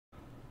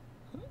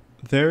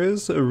There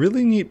is a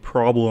really neat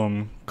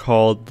problem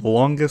called the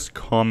longest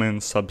common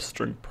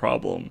substring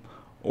problem,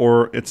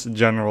 or its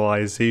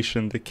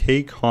generalization, the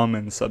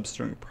k-common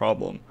substring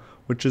problem,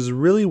 which is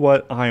really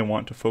what I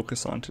want to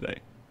focus on today.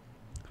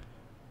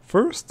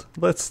 First,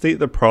 let's state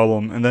the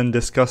problem and then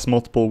discuss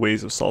multiple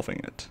ways of solving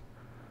it.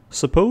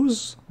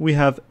 Suppose we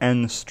have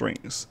n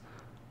strings.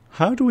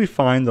 How do we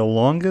find the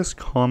longest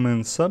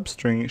common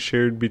substring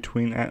shared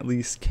between at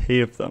least k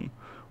of them,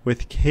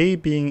 with k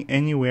being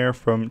anywhere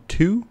from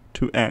 2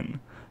 to n,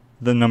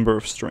 the number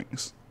of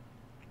strings?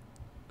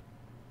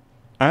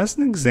 As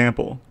an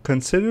example,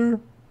 consider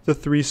the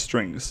three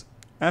strings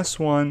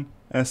s1,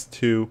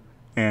 s2,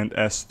 and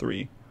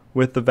s3,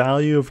 with the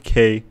value of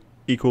k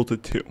equal to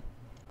 2,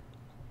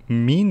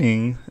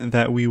 meaning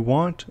that we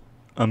want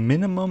a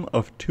minimum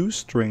of 2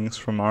 strings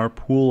from our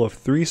pool of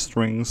 3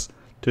 strings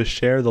to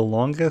share the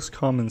longest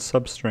common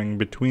substring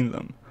between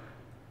them.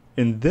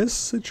 In this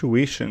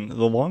situation,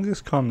 the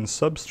longest common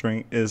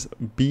substring is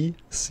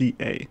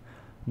BCA,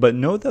 but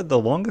note that the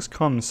longest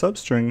common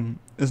substring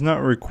is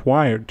not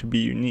required to be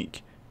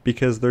unique,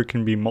 because there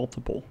can be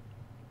multiple.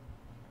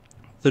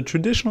 The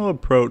traditional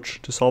approach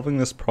to solving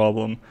this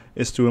problem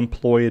is to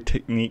employ a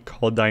technique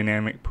called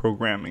dynamic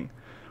programming,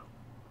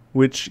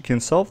 which can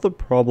solve the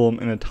problem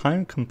in a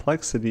time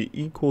complexity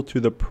equal to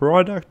the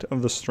product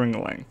of the string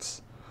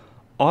lengths.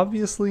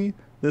 Obviously,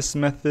 this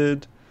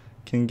method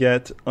can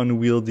get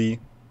unwieldy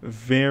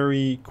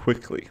very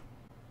quickly,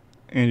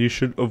 and you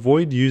should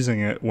avoid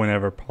using it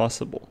whenever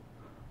possible.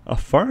 A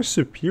far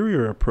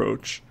superior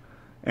approach,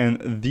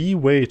 and the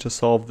way to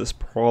solve this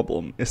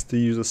problem, is to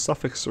use a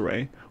suffix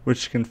array,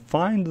 which can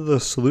find the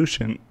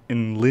solution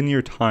in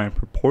linear time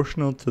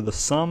proportional to the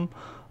sum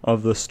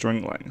of the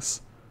string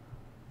lengths.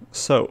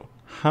 So,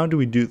 how do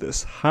we do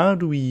this? How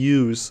do we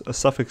use a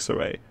suffix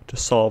array to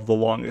solve the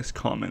longest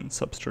common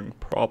substring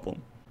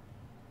problem?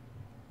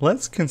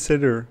 Let's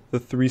consider the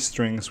three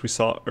strings we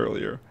saw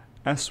earlier,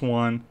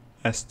 s1,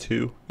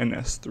 s2, and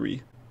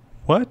s3.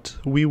 What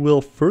we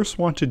will first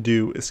want to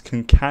do is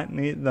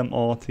concatenate them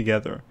all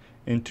together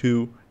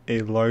into a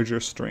larger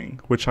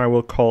string, which I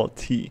will call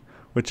t,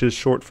 which is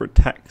short for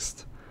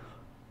text.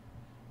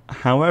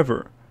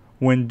 However,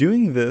 when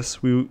doing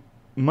this, we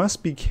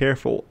must be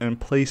careful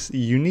and place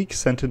unique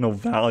sentinel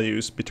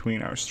values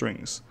between our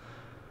strings.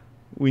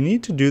 We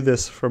need to do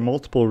this for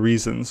multiple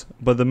reasons,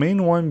 but the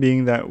main one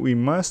being that we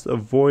must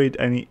avoid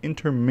any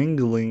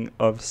intermingling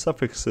of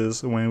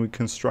suffixes when we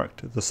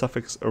construct the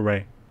suffix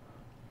array.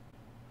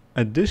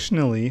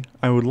 Additionally,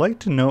 I would like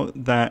to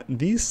note that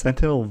these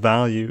sentinel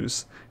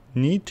values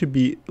need to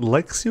be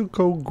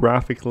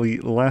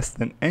lexicographically less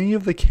than any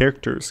of the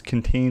characters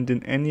contained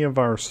in any of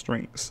our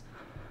strings.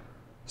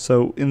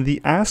 So in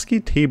the ASCII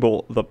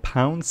table, the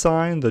pound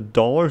sign, the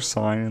dollar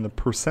sign, and the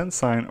percent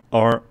sign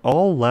are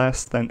all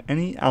less than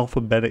any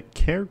alphabetic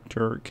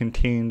character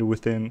contained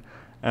within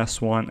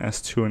S1,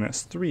 S2, and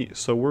S3.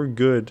 So we're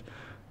good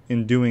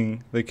in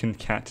doing the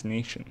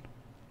concatenation.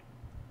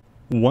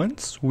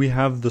 Once we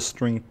have the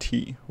string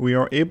t, we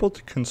are able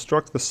to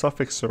construct the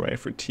suffix array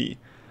for t.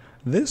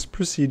 This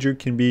procedure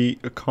can be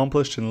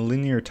accomplished in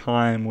linear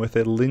time with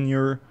a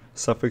linear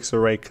suffix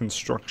array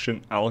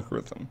construction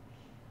algorithm.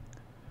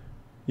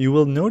 You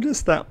will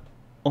notice that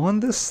on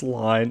this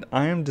slide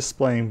I am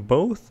displaying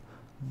both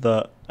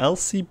the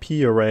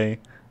LCP array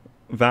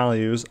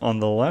values on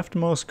the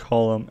leftmost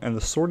column and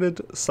the sorted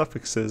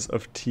suffixes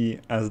of t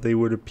as they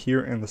would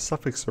appear in the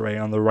suffix array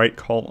on the right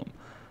column.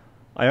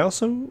 I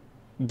also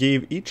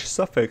gave each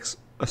suffix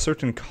a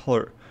certain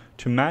color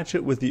to match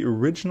it with the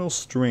original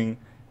string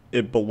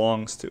it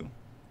belongs to.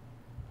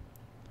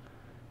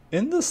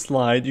 In this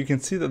slide, you can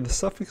see that the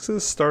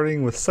suffixes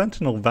starting with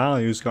sentinel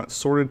values got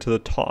sorted to the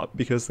top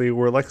because they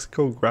were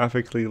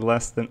lexicographically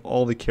less than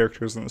all the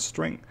characters in the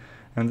string,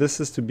 and this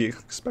is to be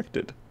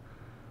expected.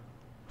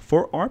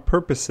 For our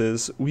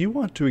purposes, we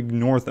want to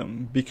ignore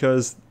them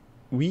because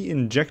we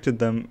injected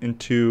them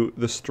into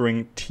the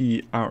string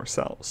t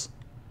ourselves.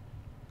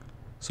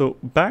 So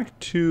back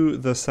to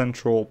the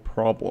central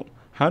problem.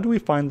 How do we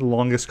find the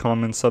longest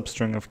common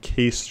substring of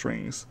k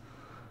strings,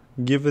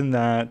 given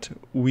that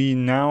we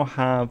now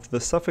have the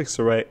suffix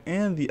array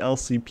and the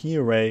LCP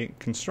array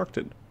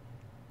constructed?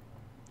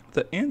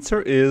 The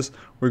answer is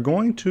we're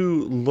going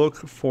to look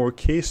for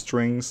k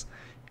strings,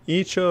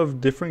 each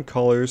of different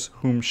colors,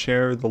 whom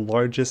share the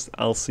largest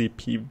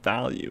LCP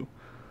value.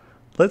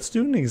 Let's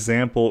do an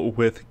example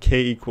with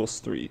k equals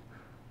 3.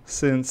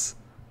 Since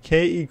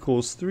k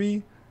equals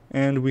 3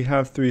 and we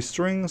have 3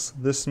 strings,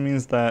 this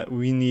means that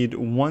we need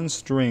 1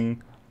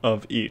 string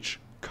of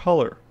each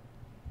color.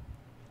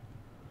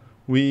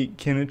 We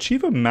can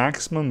achieve a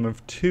maximum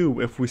of 2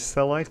 if we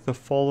select the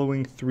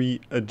following 3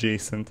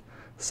 adjacent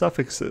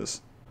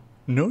suffixes.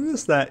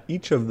 Notice that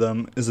each of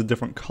them is a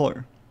different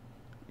color,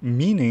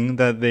 meaning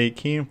that they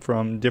came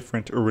from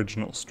different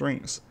original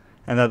strings,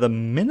 and that the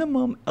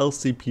minimum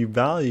LCP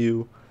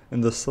value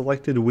in the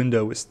selected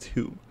window is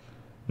 2.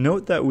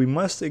 Note that we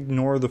must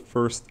ignore the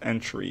first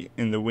entry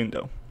in the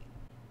window.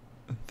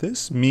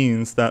 This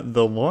means that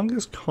the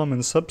longest common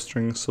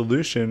substring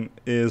solution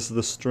is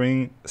the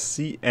string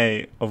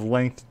CA of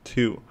length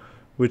 2,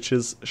 which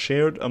is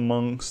shared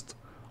amongst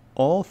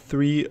all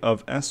three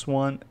of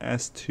S1,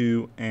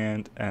 S2,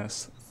 and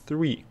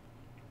S3.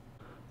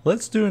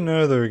 Let's do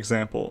another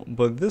example,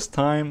 but this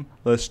time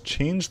let's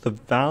change the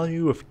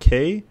value of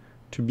k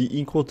to be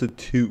equal to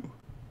 2.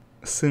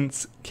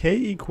 Since k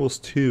equals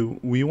 2,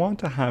 we want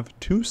to have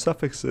two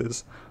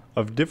suffixes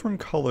of different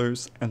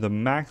colors and the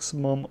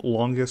maximum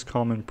longest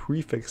common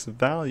prefix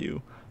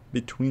value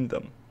between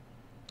them.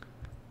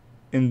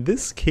 In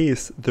this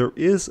case, there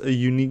is a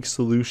unique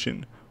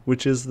solution,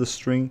 which is the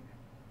string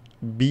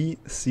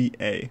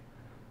BCA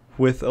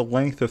with a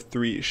length of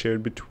 3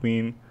 shared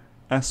between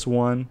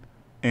S1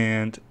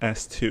 and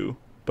S2,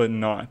 but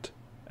not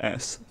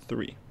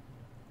S3.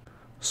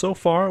 So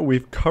far,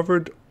 we've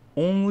covered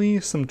only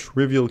some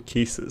trivial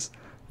cases.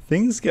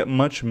 Things get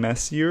much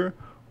messier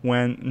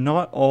when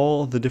not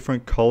all the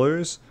different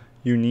colors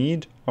you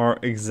need are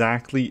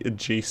exactly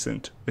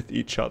adjacent with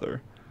each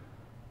other.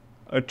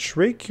 A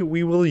trick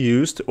we will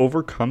use to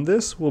overcome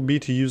this will be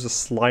to use a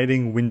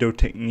sliding window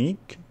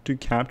technique to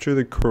capture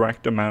the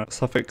correct amount of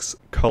suffix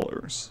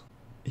colors.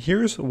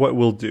 Here's what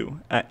we'll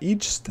do. At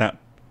each step,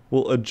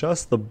 we'll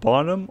adjust the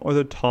bottom or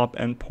the top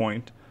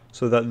endpoint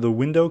so that the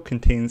window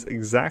contains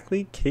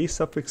exactly k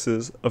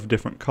suffixes of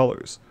different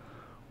colors.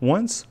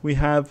 Once we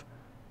have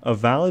a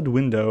valid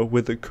window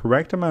with the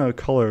correct amount of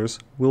colors,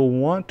 we'll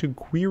want to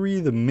query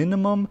the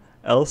minimum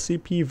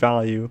LCP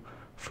value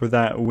for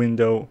that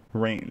window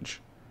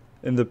range.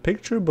 In the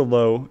picture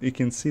below, you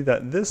can see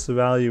that this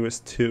value is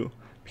 2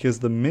 because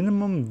the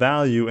minimum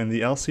value in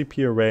the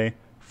LCP array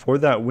for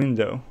that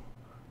window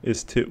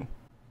is 2.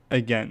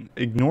 Again,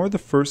 ignore the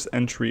first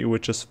entry,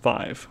 which is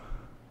 5.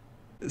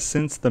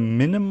 Since the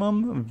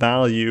minimum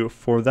value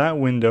for that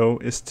window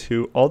is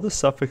 2, all the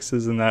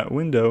suffixes in that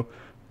window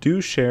do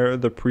share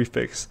the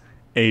prefix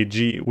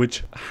AG,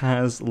 which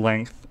has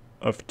length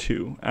of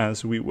 2,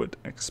 as we would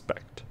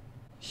expect.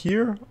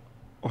 Here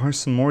are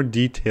some more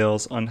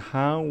details on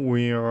how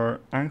we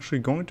are actually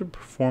going to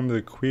perform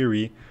the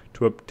query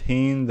to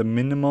obtain the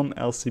minimum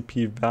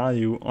LCP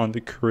value on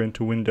the current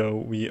window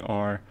we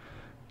are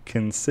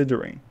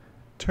considering.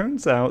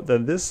 Turns out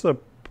that this is a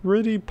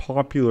pretty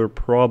popular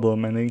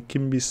problem and it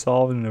can be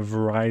solved in a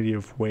variety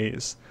of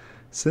ways.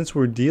 Since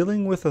we're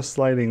dealing with a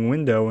sliding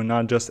window and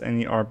not just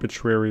any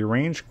arbitrary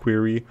range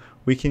query,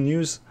 we can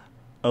use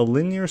a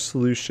linear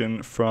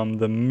solution from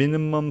the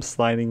minimum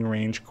sliding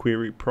range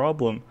query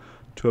problem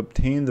to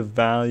obtain the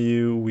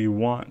value we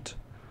want.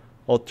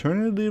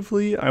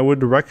 Alternatively, I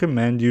would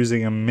recommend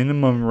using a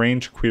minimum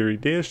range query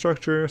data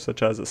structure,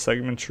 such as a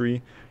segment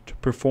tree, to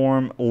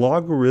perform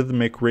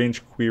logarithmic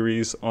range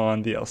queries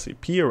on the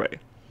LCP array.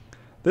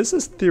 This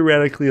is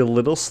theoretically a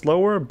little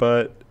slower,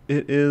 but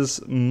it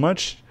is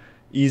much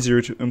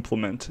easier to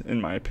implement, in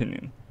my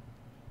opinion.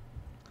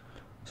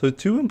 So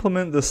to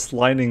implement the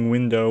sliding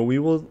window, we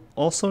will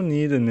also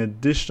need an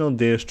additional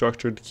data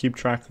structure to keep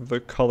track of the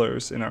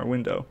colors in our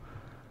window.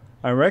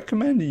 I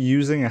recommend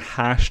using a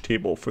hash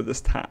table for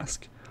this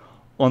task.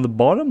 On the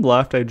bottom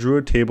left, I drew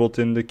a table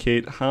to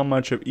indicate how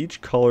much of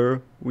each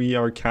color we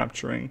are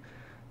capturing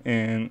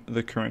in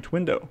the current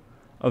window.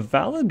 A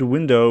valid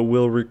window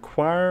will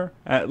require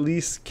at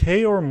least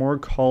k or more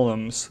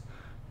columns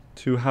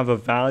to have a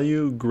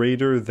value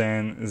greater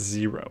than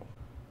 0.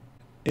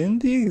 In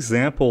the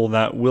example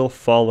that will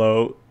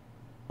follow,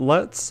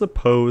 let's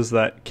suppose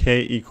that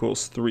k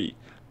equals 3,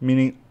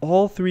 meaning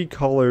all 3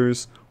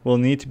 colors will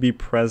need to be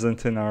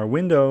present in our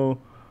window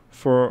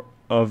for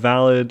a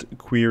valid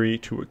query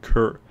to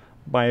occur.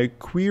 By a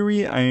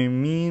query, I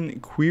mean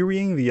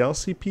querying the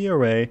LCP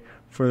array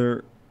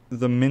for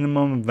the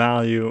minimum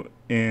value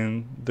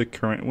in the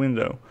current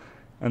window,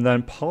 and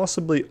then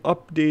possibly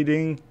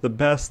updating the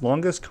best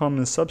longest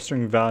common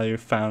substring value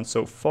found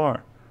so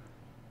far.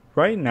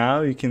 Right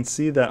now, you can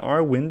see that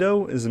our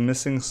window is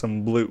missing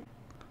some blue.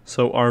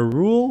 So our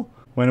rule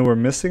when we're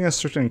missing a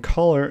certain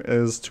color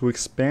is to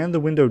expand the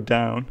window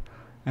down,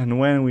 and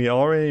when we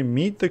already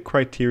meet the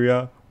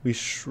criteria, we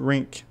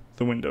shrink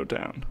the window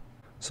down.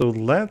 So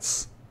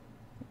let's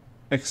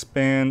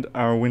expand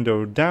our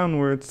window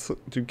downwards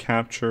to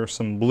capture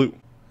some blue.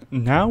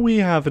 Now we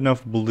have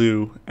enough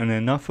blue and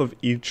enough of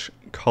each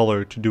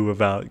color to do a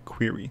valid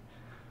query.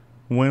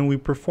 When we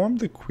perform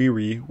the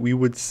query, we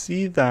would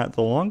see that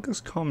the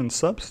longest common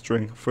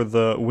substring for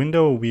the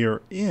window we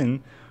are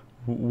in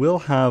will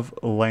have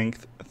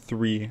length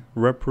 3,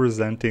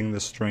 representing the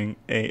string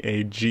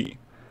AAG.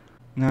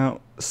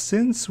 Now,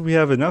 since we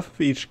have enough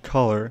of each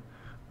color,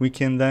 we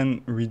can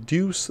then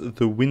reduce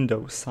the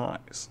window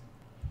size.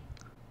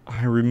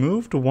 I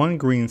removed one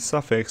green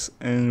suffix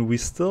and we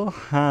still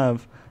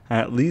have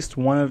at least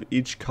one of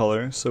each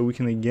color, so we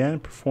can again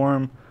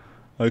perform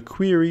a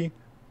query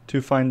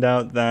to find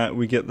out that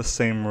we get the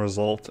same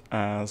result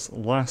as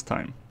last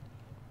time.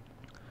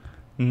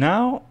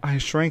 Now I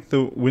shrank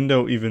the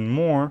window even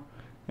more,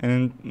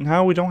 and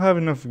now we don't have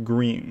enough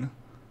green,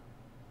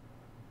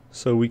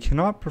 so we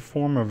cannot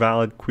perform a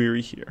valid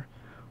query here.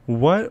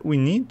 what we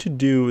need to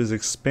do is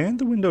expand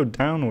the window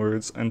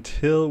downwards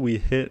until we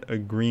hit a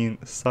green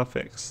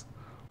suffix.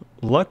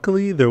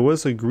 Luckily, there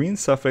was a green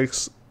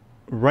suffix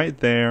right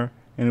there,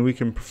 and we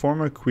can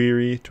perform a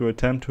query to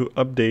attempt to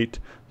update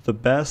the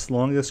best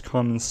longest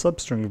common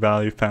substring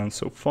value found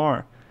so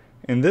far.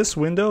 In this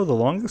window, the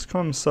longest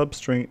common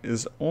substring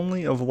is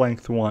only of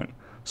length 1,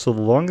 so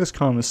the longest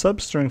common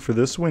substring for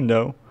this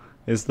window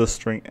is the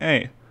string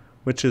A,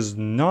 which is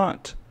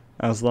not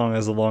as long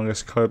as the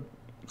longest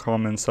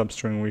common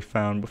substring we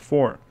found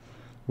before,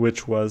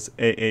 which was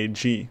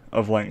AAG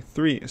of length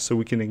 3, so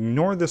we can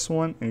ignore this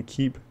one and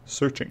keep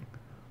searching.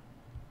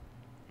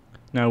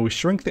 Now we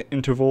shrink the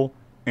interval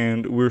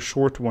and we're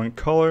short one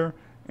color,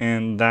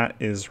 and that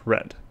is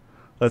red.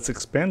 Let's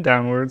expand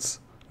downwards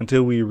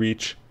until we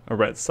reach a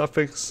red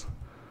suffix.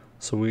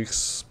 So we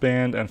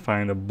expand and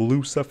find a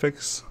blue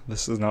suffix.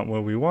 This is not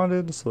what we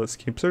wanted, so let's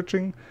keep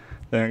searching.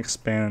 Then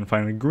expand and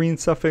find a green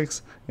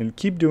suffix, and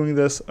keep doing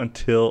this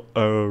until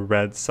a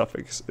red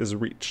suffix is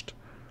reached.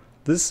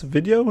 This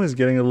video is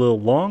getting a little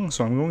long,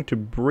 so I'm going to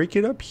break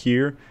it up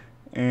here,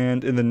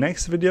 and in the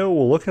next video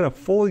we'll look at a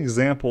full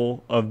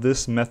example of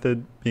this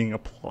method being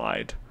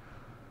applied.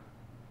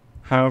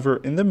 However,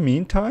 in the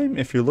meantime,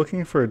 if you're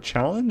looking for a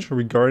challenge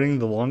regarding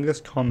the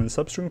longest common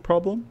substring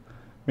problem,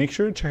 make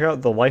sure to check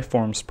out the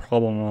lifeforms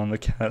problem on the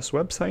Kattis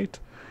website.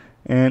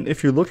 And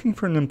if you're looking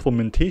for an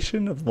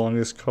implementation of the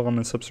longest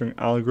common substring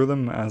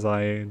algorithm as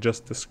I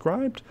just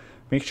described,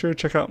 make sure to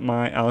check out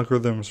my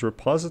algorithms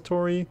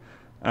repository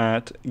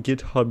at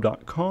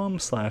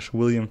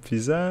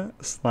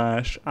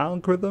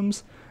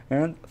github.com/williamfizet/algorithms,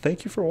 and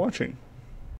thank you for watching.